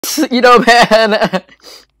You know, man.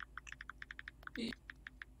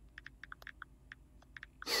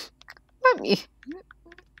 Let me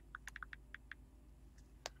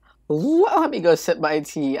let me go sip my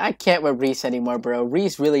tea. I can't with Reese anymore, bro.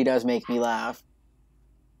 Reese really does make me laugh.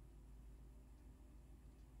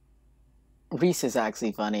 Reese is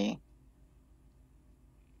actually funny.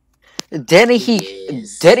 Didn't He he?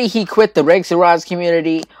 is. Didn't he quit the Rigs and Rods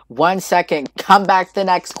community? 1 second, come back the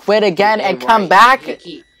next, quit again, and come Right. back.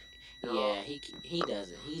 Yeah, he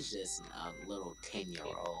doesn't. He's just a little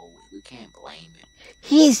 10-year-old. We can't blame him.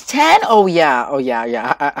 He's 10. Oh yeah. Oh yeah.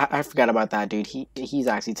 Yeah. I forgot about that, dude. He's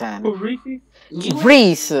actually 10. Who, Reese? You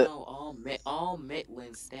Reese, actually know all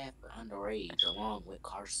Midland staff are underage, along with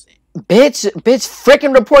Carson. bitch,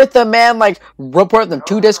 freaking report them, man. Like report them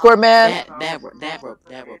to Discord, man. That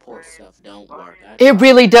report stuff don't work. I It tried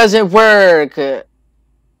really it. doesn't work.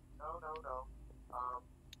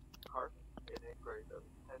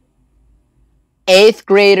 Eighth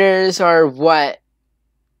graders are what?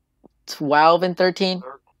 12 and 13.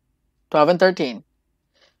 12 and 13.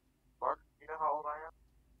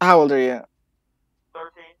 How old are you?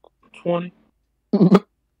 20.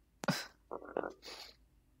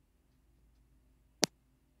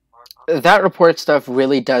 That report stuff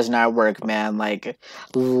really does not work, man. Like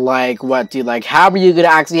what, dude? Like, how are you gonna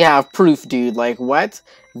actually have proof, dude? Like, what?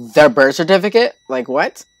 Their birth certificate? Like,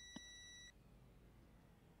 what?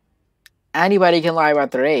 Anybody can lie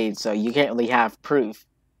about their age, so you can't really have proof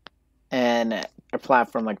in a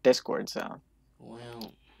platform like Discord. So,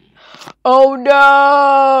 Well, oh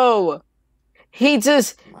no, he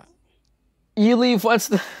just you leave once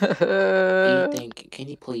the. Ethan, can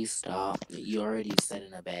you please stop? You already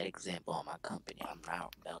setting a bad example on my company. I'm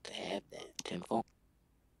not about to have that. Tenfold.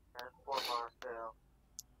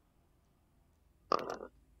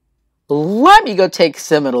 Let me go take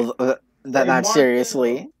Seminole that Hey, not Marcel.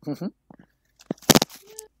 seriously.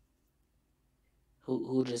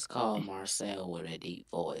 Who just called Marcel with a deep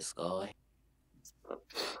voice, guy?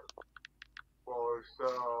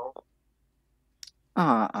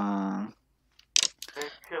 Uh-uh.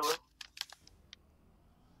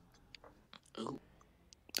 Ooh.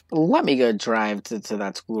 Let me go drive to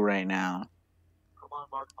that school right now.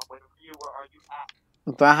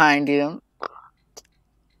 Behind you.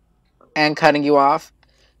 And cutting you off.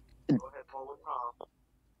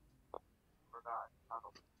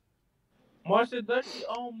 Marcel, does she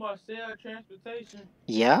own Marcel Transportation?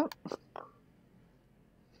 Yeah.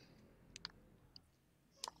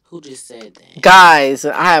 Who just said that? Guys,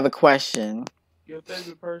 I have a question. Your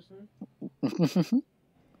favorite person?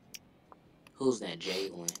 Who's that,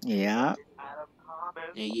 Jalen? Yeah.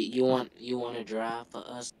 You want to drive for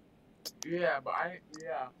us? Yeah, but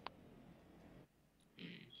yeah.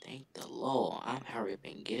 Thank the Lord. I'm hurry up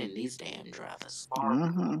and getting these damn drivers.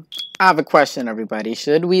 I have a question, everybody.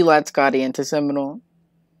 Should we let Scotty into Seminole?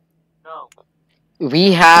 No.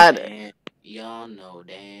 We had And y'all know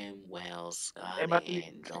damn well Scotty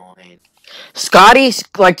ain't joined. Scotty,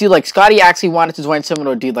 like, dude, like, Scotty actually wanted to join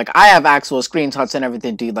Seminole, dude. Like, I have actual screenshots and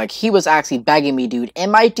everything, dude. Like, he was actually begging me, dude,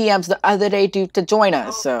 in my DMs the other day, dude, to join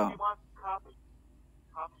us. So,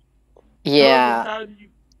 yeah.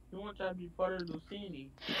 You want to try to be part of Lucini.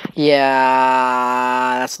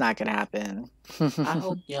 Yeah, that's not gonna happen. I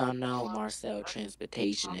hope y'all know Marcel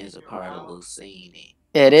Transportation is a part of Lucini.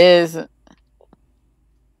 It is.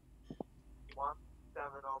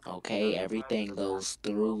 Okay, everything goes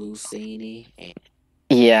through Lucini. And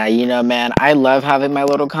Yeah, you know, man, I love having my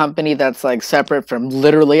little company that's like separate from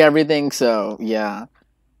literally everything. So, yeah.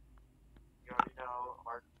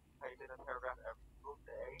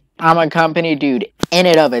 I'm a company, dude, in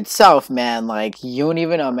and of itself, man. Like, you don't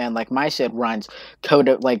even know, man. Like, my shit runs code,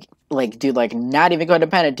 dude, like, not even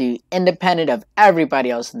codependent, dude. Independent of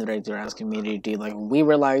everybody else in the regular ass community, dude. Like, we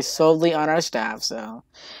rely solely on our staff. So,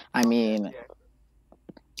 I mean,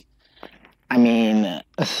 I mean,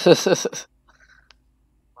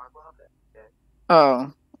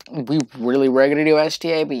 oh, we really were gonna do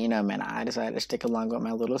STA, but you know, man, I decided to stick along with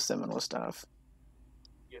my little Seminole stuff.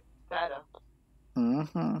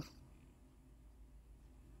 Mm-hmm.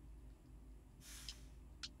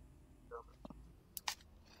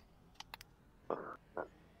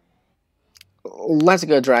 Let's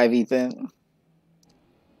go drive, Ethan.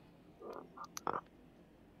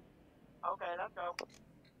 Okay, let's go.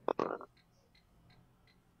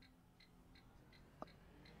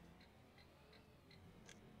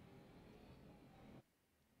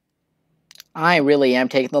 I really am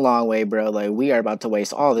taking the long way, bro. Like, we are about to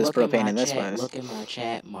waste all this look at propane my in this chat. place. Look at my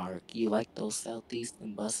chat, Mark. You like those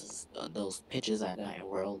Southeastern buses? Those pictures I got in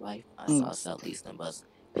real life? I saw Southeastern bus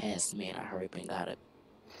pass me and I hurry up and got it.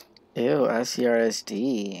 Ew,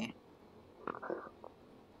 SCRSD.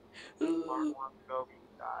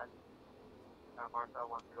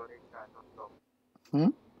 Hmm?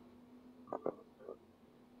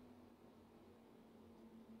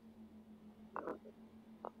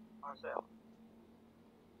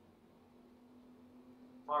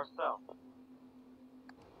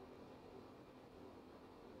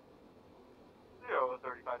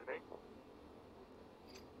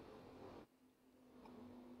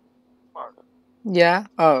 Yeah.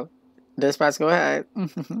 Oh, dispatch, go ahead.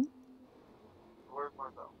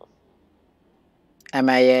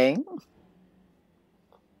 MIA.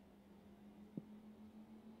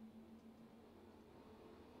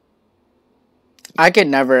 I could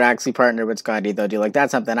never actually partner with Scotty though, dude. Like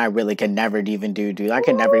that's something I really could never even do, dude. I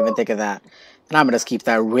could never even think of that. And I'm gonna just keep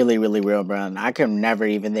that really, really real, bro. I could never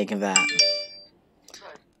even think of that.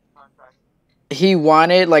 He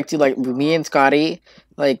wanted like to like me and Scotty,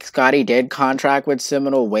 like Scotty did contract with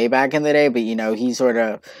Seminole way back in the day, but you know he sort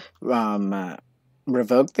of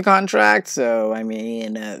revoked the contract. So I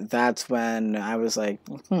mean that's when I was like,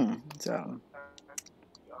 So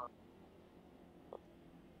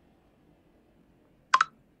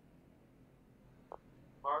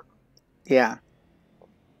yeah,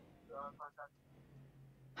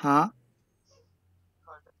 huh?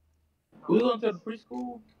 We going to the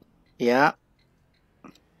preschool? Yeah.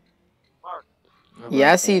 About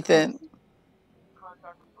Yes, that. Ethan.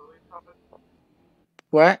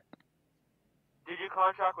 What?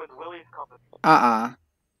 Uh-uh.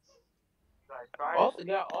 I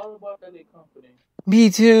forgot all about that little company. Me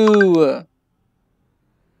too.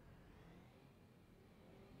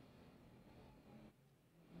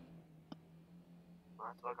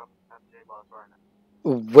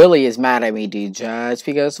 Willie is mad at me, dude. Just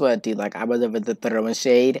because what, dude? Like I was over the throwing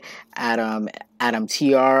shade at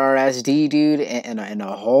TRRSD, dude, in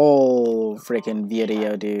a whole freaking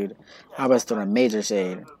video, dude. I was throwing major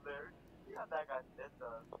shade.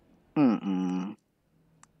 Mm-mm.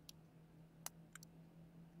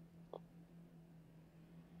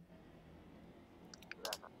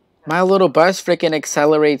 My little bus freaking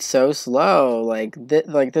accelerates so slow. Like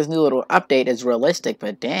this new little update is realistic,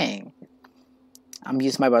 but dang, I'm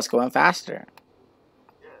used to my bus going faster.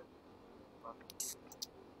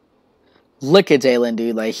 Look at Jalen,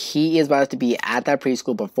 dude. Like he is about to be at that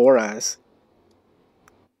preschool before us.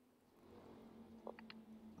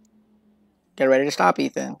 Get ready to stop,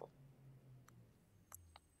 Ethan.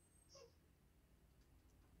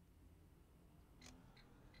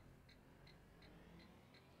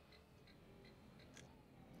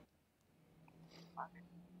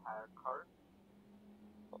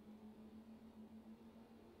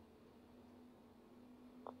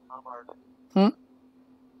 Hmm?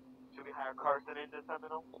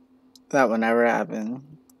 That will never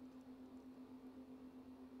happen.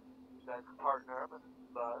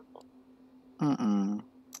 Mm-mm.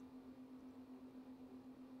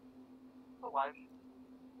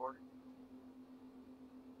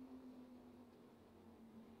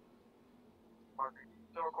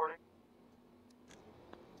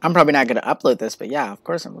 I'm probably not gonna upload this, but yeah, of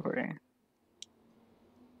course I'm recording.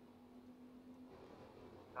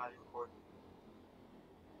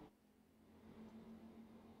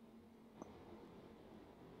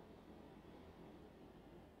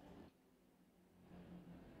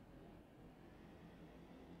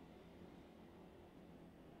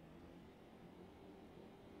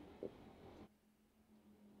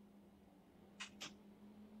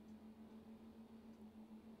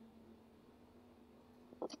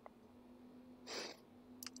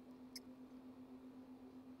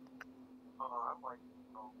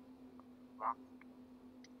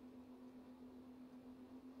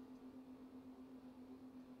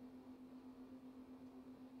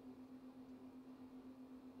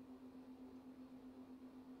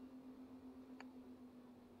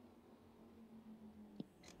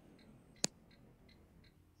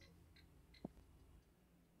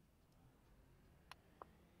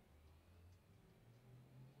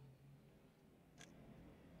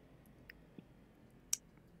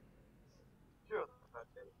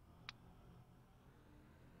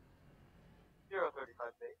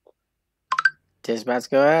 Dispatch,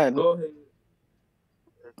 go ahead. Go ahead.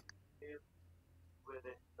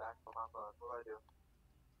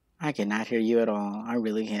 I cannot hear you at all. I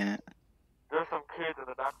really can't.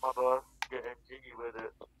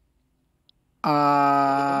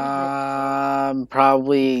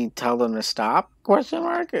 Probably tell them to stop? Question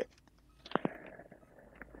mark.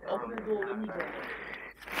 Open the door. Let me join.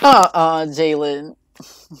 Jalen.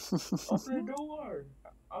 Open the door.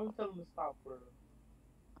 I was telling them to stop for.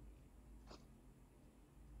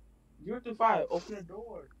 You're the fire. Open the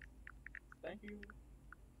door. Thank you.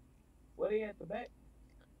 Where they at the back?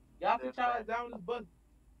 Y'all sit y'all ass down this bus.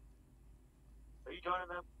 Are you joining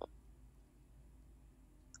them?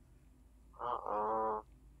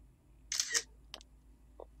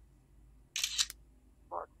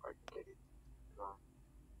 Mark, are you kidding?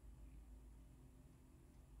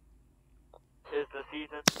 Tis the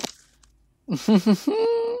season.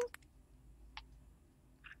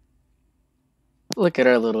 Look at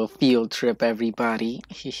our little field trip, everybody.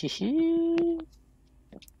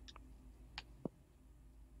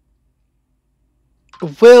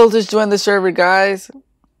 Will just joined the server, guys.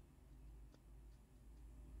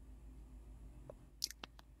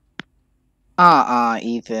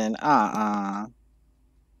 Ethan.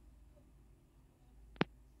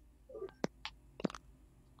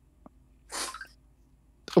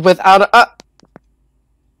 Without a.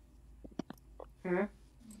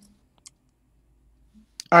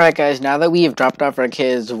 Alright, guys, now that we have dropped off our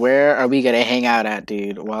kids, where are we gonna hang out at,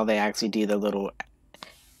 dude, while they actually do the little.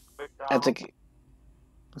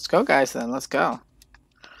 Let's go, guys, then. Let's go.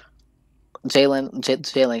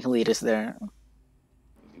 Jalen can lead us there.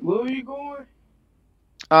 Where are you going?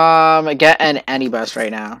 Get any bus right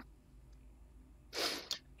now.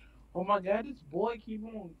 Oh my god, this boy keep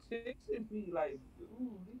on texting me like, dude, leave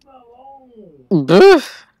me alone.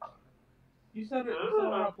 Boof. You said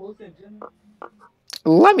what I posted in general?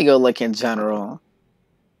 Let me go look in general.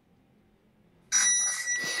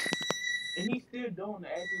 And he's still doing the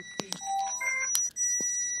address speak.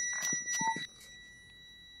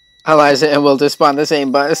 Eliza and will just spawn the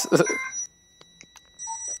same bus.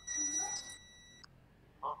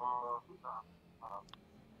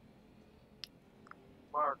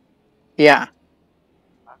 Mark. Yeah.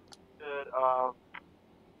 I should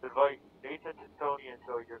invite Nathan to Tony and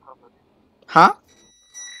show your company. Huh?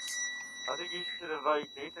 I think you should invite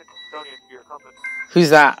Nathan to Tony into your company.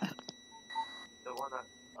 Who's that? The one that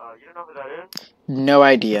you don't know who that is? No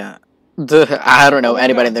idea. I don't know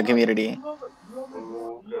anybody in the community.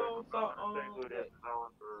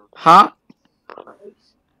 Huh?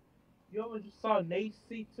 You ever just saw Nate's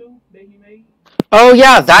C2 that he made? Oh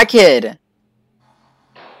yeah, that kid.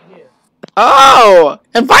 Yeah. Oh,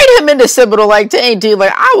 invite him into Seminole, like, dang, dude,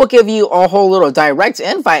 like, I will give you a whole little direct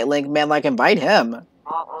invite link, man, like, invite him. I'm not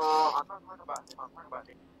talking about him, I'm talking about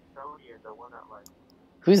Tony and the one that, like...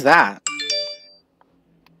 Who's that?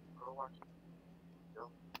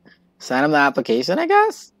 Send him the application, I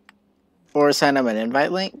guess? Or send him an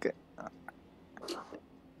invite link?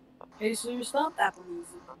 Hey, so you stop Apple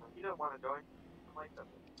Music. You don't want to join? Like that.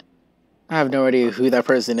 I have no idea who that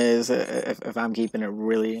person is, if I'm keeping it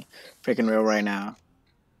really freaking real right now.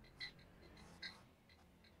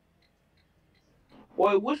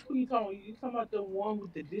 Boy, which one you talking about? You talking about the one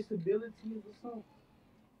with the disabilities or something?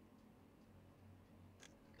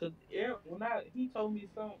 Cause he told me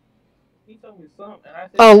something, and I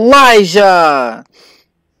said, Elijah!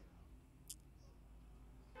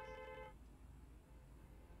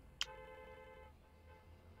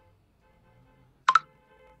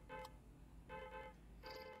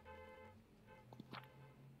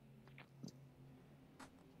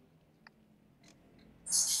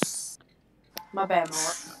 My bad,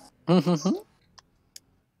 Mark.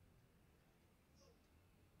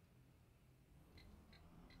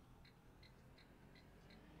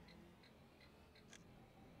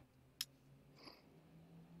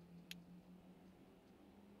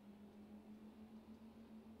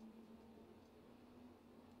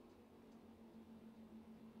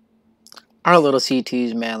 Our little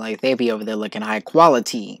C2s, man, like, they be over there looking high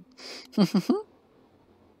quality. The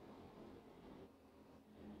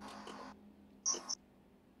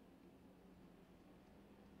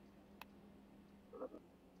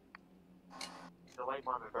light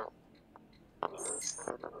monitor.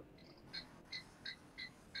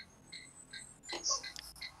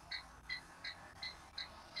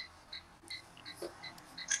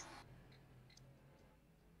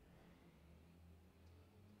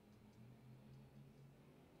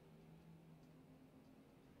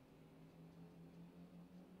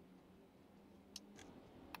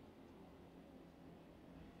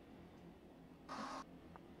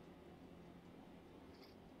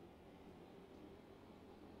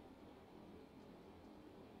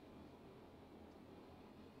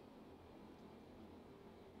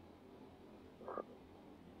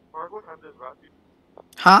 Mark, what time does route usually?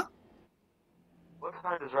 Huh? What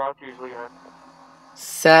time does route usually end?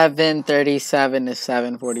 7:37 to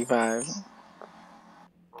 7:45.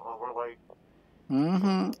 Oh, we're late.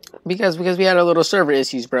 Because we had a little server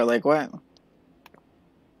issues, bro. Like what?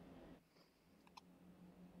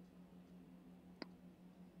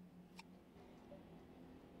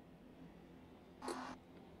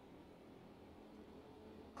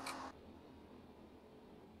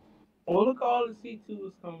 Well, look at all the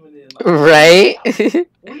C2s coming in. Like, Right?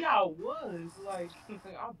 we all was. Like,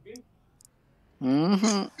 I've been.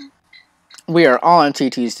 hmm We are all on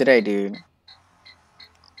C2s today, dude.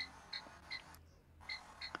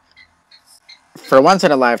 For once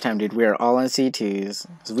in a lifetime, dude, we are all on C2s.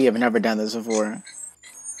 'Cause we have never done this before.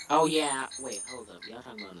 Oh yeah. Wait, hold up. Y'all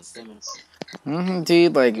talking about the Seminole?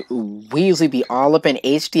 Dude, like, we usually be all up in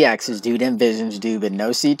HDXs, dude, and Visions, dude, but no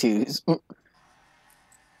C2s. I've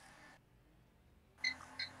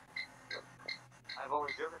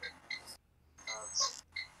only driven it.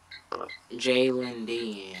 Jalen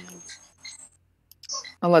D and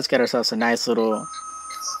Well, let's get ourselves a nice little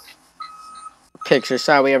picture,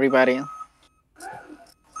 shall we, everybody?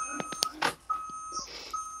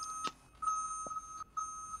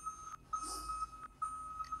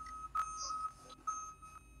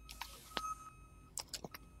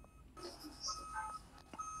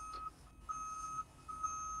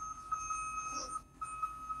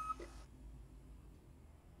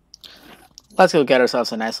 Let's go get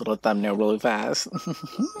ourselves a nice little thumbnail really fast.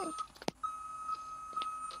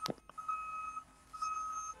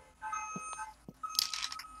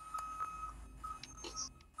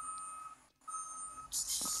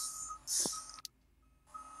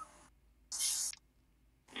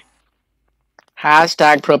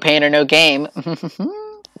 Hashtag propane or no game.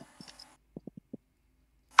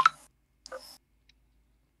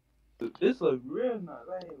 This looks real nice.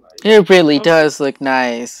 I ain't like. It really does look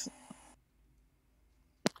nice.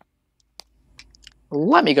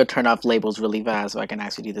 Let me go turn off labels really fast so I can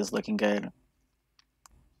actually do this looking good.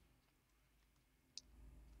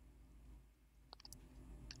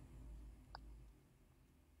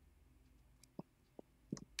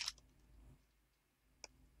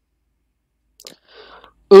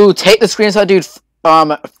 Ooh, take the screenshot, dude,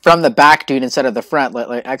 from the back, dude, instead of the front.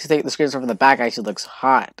 Like actually take the screenshot from the back. Actually looks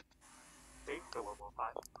hot. Face the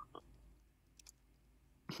 115.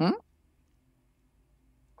 Hmm?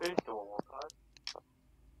 Face the 115.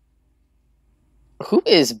 Who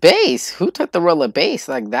is base? Who took the role of base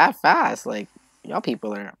like that fast? Like y'all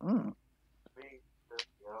people are. Me, just,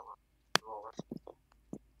 roller.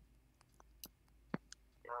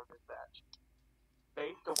 Dispatch.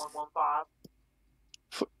 Face the 115.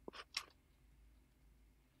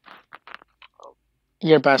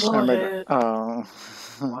 Your best Go number. ahead. Oh.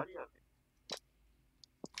 Why do you have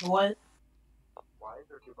What? Why is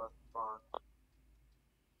there two buses spawn?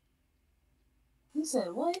 He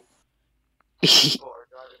said what? People are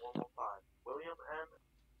driving 115. William M.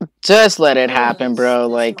 Just let it No, happen, bro. it's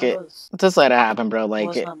Like my it. bus. Just let it happen, bro. Well,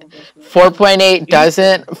 Like it's it. not my bus, but 4.8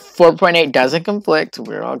 doesn't. 4.8 doesn't conflict.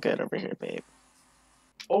 We're all good over here, babe.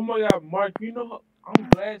 Oh my God, Mark. You know, I'm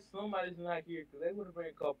glad somebody's not here because they would have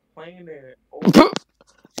been complaining. Oh,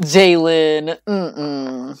 Jalen.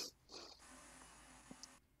 Mm-mm.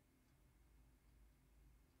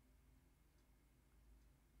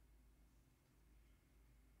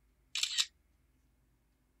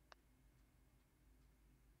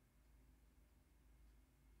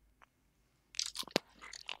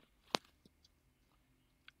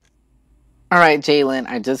 All right, Jalen.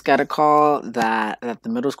 I just got a call that the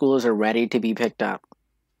middle schoolers are ready to be picked up.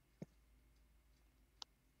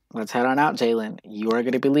 Let's head on out, Jalen. You are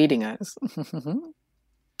going to be leading us.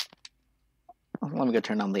 Let me go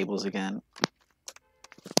turn on labels again.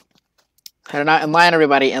 Head on out in line,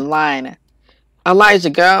 everybody. In line. Elijah,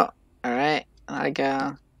 go. All right. I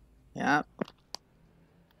go. Yeah.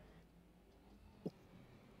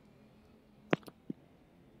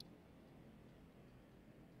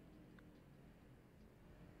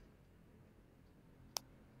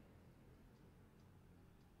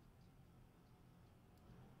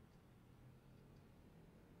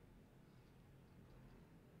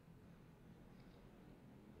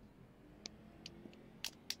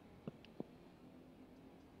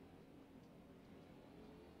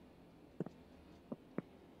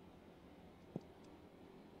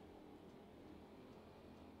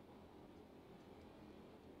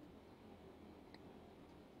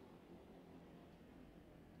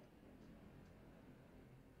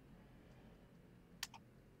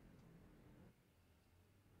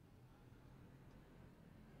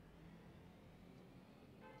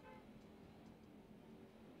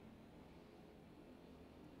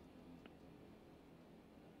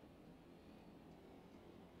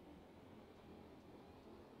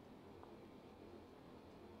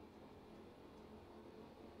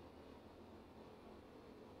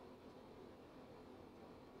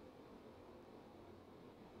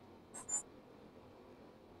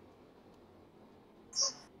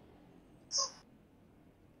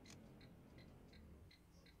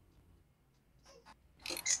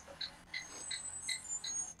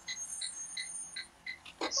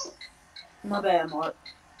 My bad, Mark.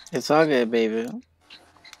 It's all good, baby.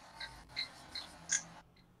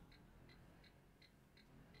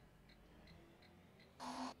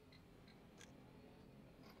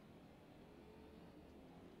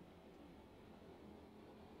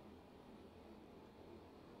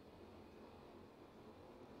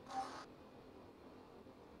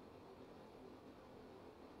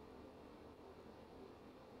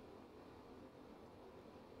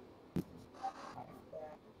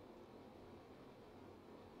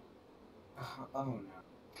 Oh no.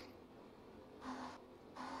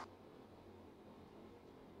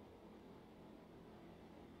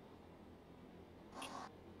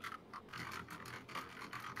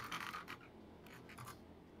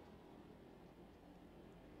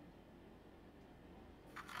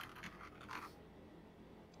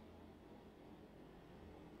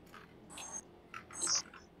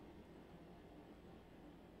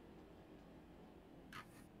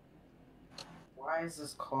 Why is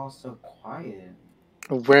this call so quiet?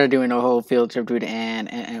 We're doing a whole field trip, dude, and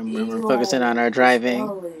we're focusing on our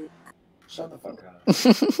driving. Shut the fuck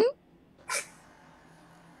up.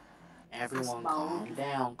 Everyone, calm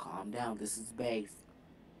down, calm down. This is base.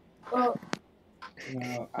 Oh,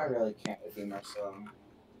 No, I really can't with you, Marcel.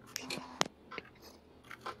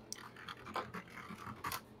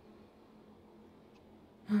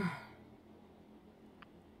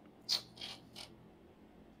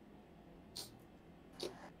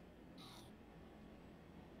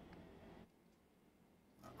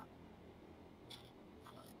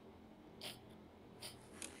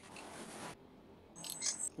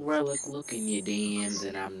 Relic, look in your DMs,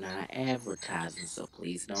 and I'm not advertising, so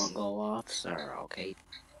please don't go off, sir, okay?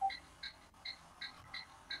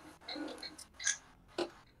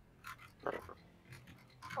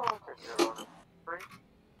 Okay, Your Honor. Frank,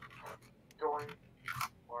 join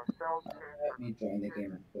Marcel's Let me join the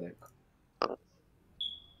game real quick.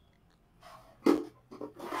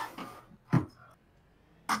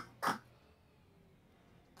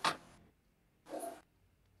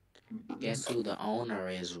 Guess who the owner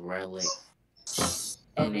is, Relic?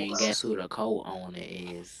 And then guess who the co-owner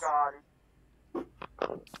is? Got it.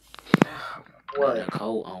 What? The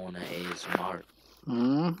co-owner is Mark.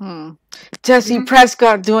 Mm-hmm. Jesse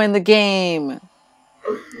Prescott doing the game.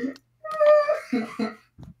 Let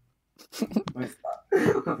me stop.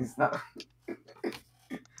 Let me stop.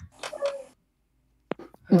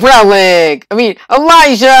 Relic. I mean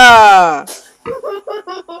Elijah.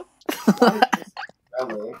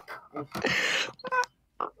 Relic.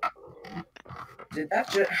 Did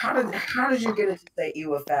that just, how did you get it to say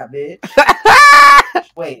you a fat bitch?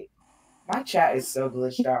 Wait, my chat is so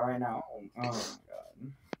glitched out right now. Oh my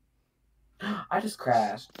god. I just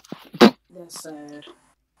crashed. that's sad.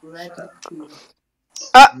 Red computer.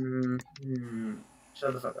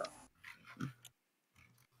 Shut the fuck up.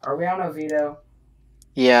 Are we on Oviedo?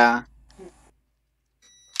 Yeah.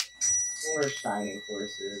 Or Shining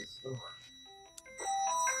Forces? Ugh.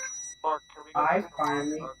 Mark, can we go I back to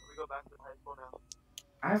finally- can we go back to high school now?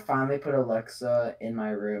 I finally put Alexa in my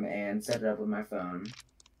room and set it up with my phone.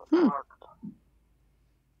 Mark,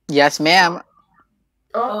 Yes, ma'am.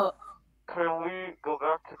 Oh, can we go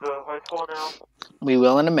back to the high school now? We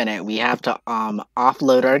will in a minute. We have to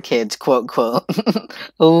offload our kids, quote quote.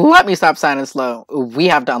 Let me stop signing slow. We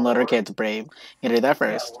have to unload our kids, Brave. You do that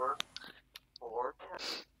first.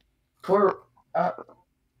 Or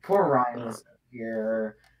Poor Ryan was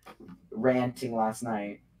here ranting last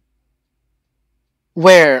night.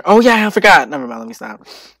 Where? Oh yeah, I forgot. Never mind. Let me stop.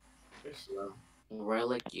 You're slow.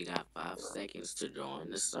 Relic, you got 5 seconds to join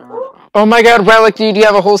the server. Oh my God, Relic, dude, you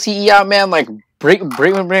have a whole CE out, man. Like, bring up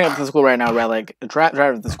to the school right now, Relic. Drive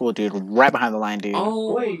to the school, dude. Right behind the line, dude.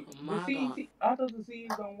 Oh Wait, my the god. CET, I thought the CEs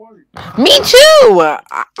don't work. Me too.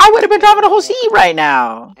 I would have been driving a whole CE right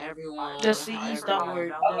now. Everyone, the CEs don't everyone. work.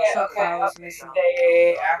 The truck file is missing.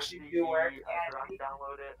 They actually do work. I forgot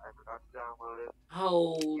to download it.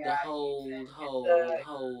 Hold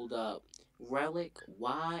the- up. Relic,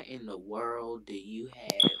 why in the world do you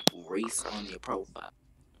have Reese on your profile?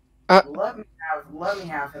 Let me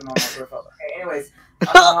have him on my profile. Okay, anyways,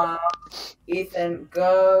 Ethan,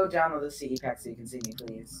 go download the CE pack so you can see me,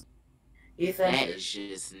 please. Ethan. That is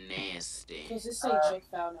just nasty. Because it say Jake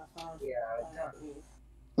file not found. Yeah,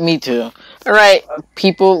 Me too. All right,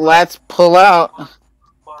 people, let's pull out.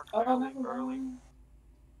 Oh, never mind.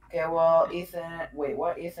 Okay, well, Ethan. Wait,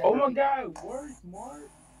 what, Ethan? Oh my God, it works, Mark.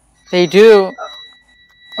 They do.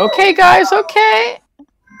 Okay, guys. Okay.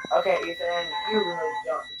 Okay, Ethan, you really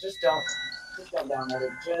don't download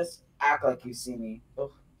it. Just act like you see me. Ugh.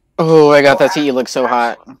 Oh, I got that CE. Looks so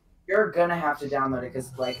hot. You're gonna have to download it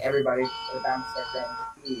because like everybody about to start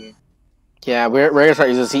downloading the CE. Yeah, we're gonna start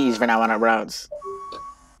using CEs for now on our routes.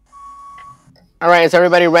 All right, is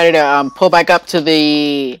everybody ready to pull back up to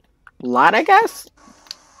the lot? I guess.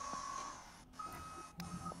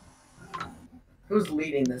 Who's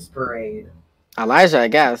leading this parade? Elijah, I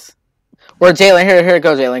guess. Or Jalen. Here it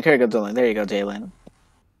goes, Jalen. Here it goes, Jalen. There you go, Jalen.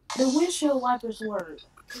 The windshield wipers work.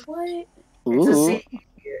 What? It's a Ooh. CE.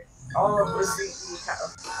 All of the CE.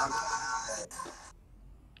 I'm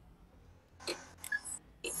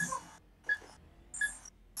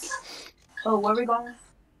Oh, where we going?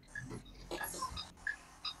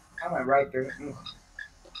 I went right through.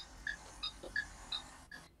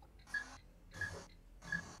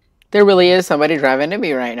 There really is somebody driving to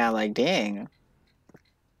me right now. Like, dang.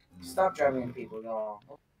 Stop driving into people, y'all.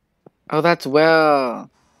 Oh, that's Will.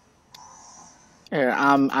 Here,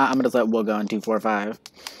 I'm gonna let Will go in 245.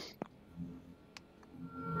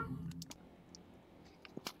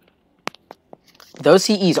 Those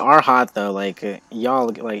CEs are hot though. Like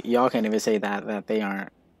y'all can't even say that they aren't.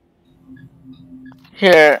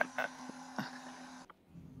 Here,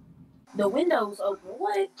 The window's open.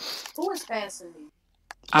 What? Who is fastening?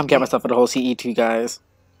 I'm getting myself for the whole CE2, guys.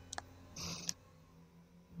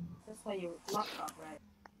 That's why your laptop,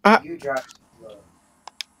 right? You drive slow.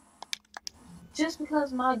 Just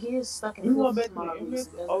because my gear's stuck in We going fifth back to the model image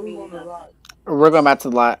doesn't or we mean on the nothing. lot? We're going back to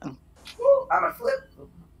the lot. Woo, I'm a flip.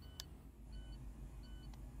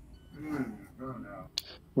 Oh no.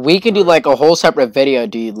 We could do like a whole separate video,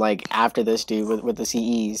 dude. Like after this, dude, with the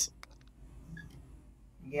CEs.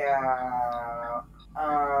 Yeah.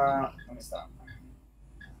 Let me stop.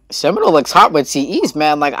 Seminole looks hot with CEs,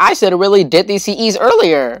 man. Like I should have really did these CEs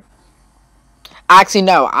earlier. Actually,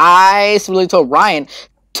 no. I really told Ryan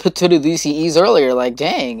to do these CEs earlier. Like,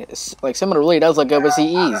 dang, like Seminole really does look good with CEs.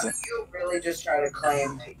 You really just try to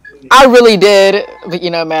claim that you. I really did, but you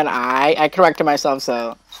know, man, I corrected myself.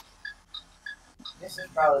 So This is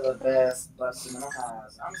probably the best bus Seminole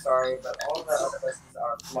has. I'm sorry, but all the other buses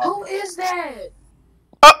are Who floppy. is that?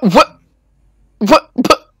 what?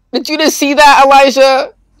 Did you just see that,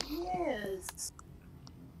 Elijah? Yes.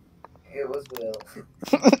 It was Will.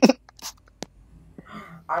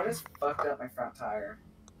 I just fucked up my front tire.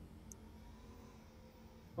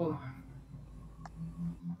 Ooh.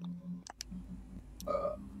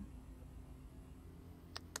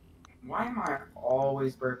 Why am I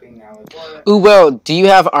always burping now? Like, what? Ooh, Will, do you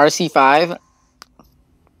have RC5?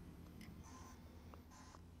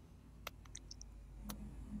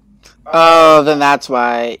 Oh, then that's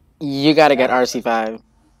why you gotta get RC5.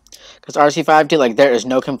 Because RC5, dude, like there is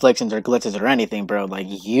no conflictions or glitzes or anything, bro. Like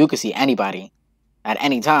you could see anybody at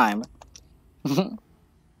any time. How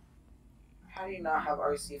do you not have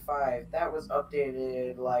RC5? That was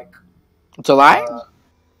updated like July?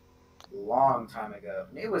 long time ago.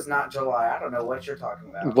 It was not July. I don't know what you're talking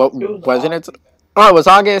about. What wasn't it? Oh, it was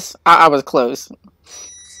August. I was close.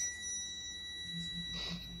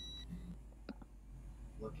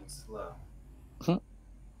 Looking slow.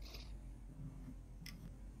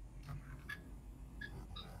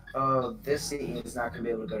 Oh, this CE is not gonna be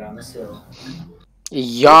able to go down this hill.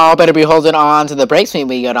 Y'all better be holding on to the brakes when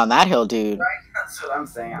we get on that hill, dude. Right? That's what I'm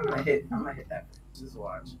saying. I'm gonna hit that. Just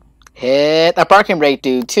watch. Hit the parking brake,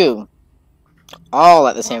 dude, too. All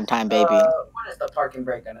at the same time, baby. What is the parking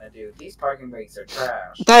brake gonna do? These parking brakes are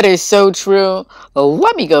trash. That is so true.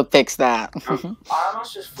 Let me go fix that. I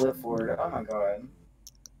almost just flip forward. Oh my god.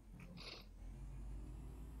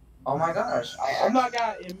 Oh my gosh. Oh my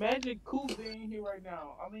god, imagine Cool being here right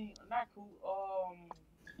now. I mean, not Cool,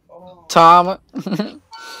 Tom. no,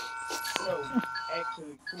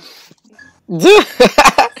 actually Cool.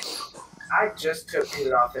 I just took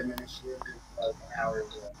it off administrative like an hour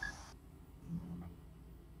ago.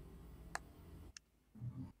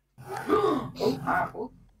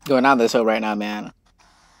 Going on this hill right now, man.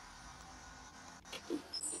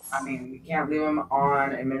 I mean, we can't leave him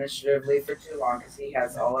on administratively for too long because he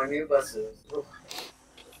has all our new buses. Oof.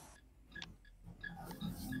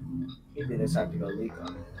 He'd be the type to go leak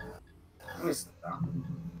on it. Let me stop.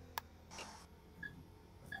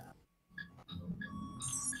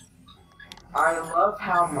 I love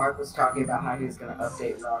how Mark was talking about how he was going to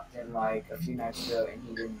update Rockton like a few nights ago and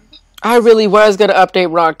he didn't. I really was gonna update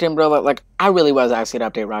Rockton, bro. Like I really was actually gonna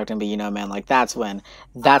update Rockton, but you know, man, like that's when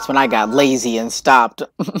I got lazy and stopped.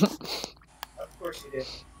 Of course you did.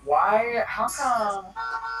 Why? How come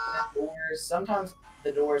the doors? Sometimes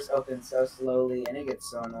the doors open so slowly and it gets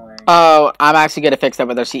so annoying. Oh, I'm actually gonna fix that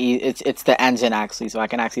with our CE. It's the engine actually, so I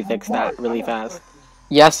can actually fix that really fast.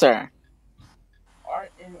 Yes, sir.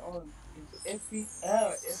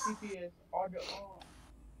 SCPS are the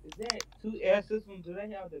Is that two air systems? Do they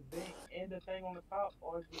have the vent and the thing on the top,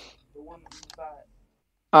 or is it the one on the side?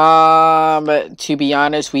 To be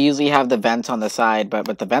honest, we usually have the vents on the side,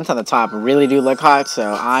 but the vents on the top really do look hot,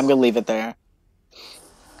 so I'm gonna leave it there.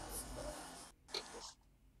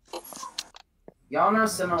 Y'all know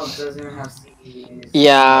Seminole doesn't even have CEs.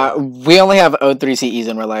 Yeah, we only have O3 CEs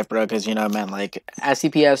in real life, bro, because, you know, man, like,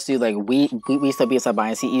 SCPS, dude, like, we still be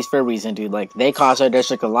buying CEs for a reason, dude. Like, they cost our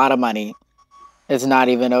district a lot of money. It's not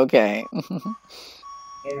even okay.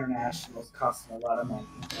 Internationals cost a lot of money.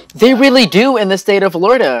 They really do in the state of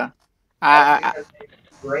Florida. That's because they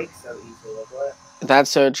break so easily. Like what?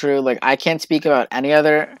 That's so true. Like, I can't speak about any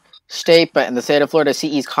other state, but in the state of Florida,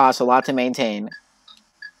 CEs cost a lot to maintain.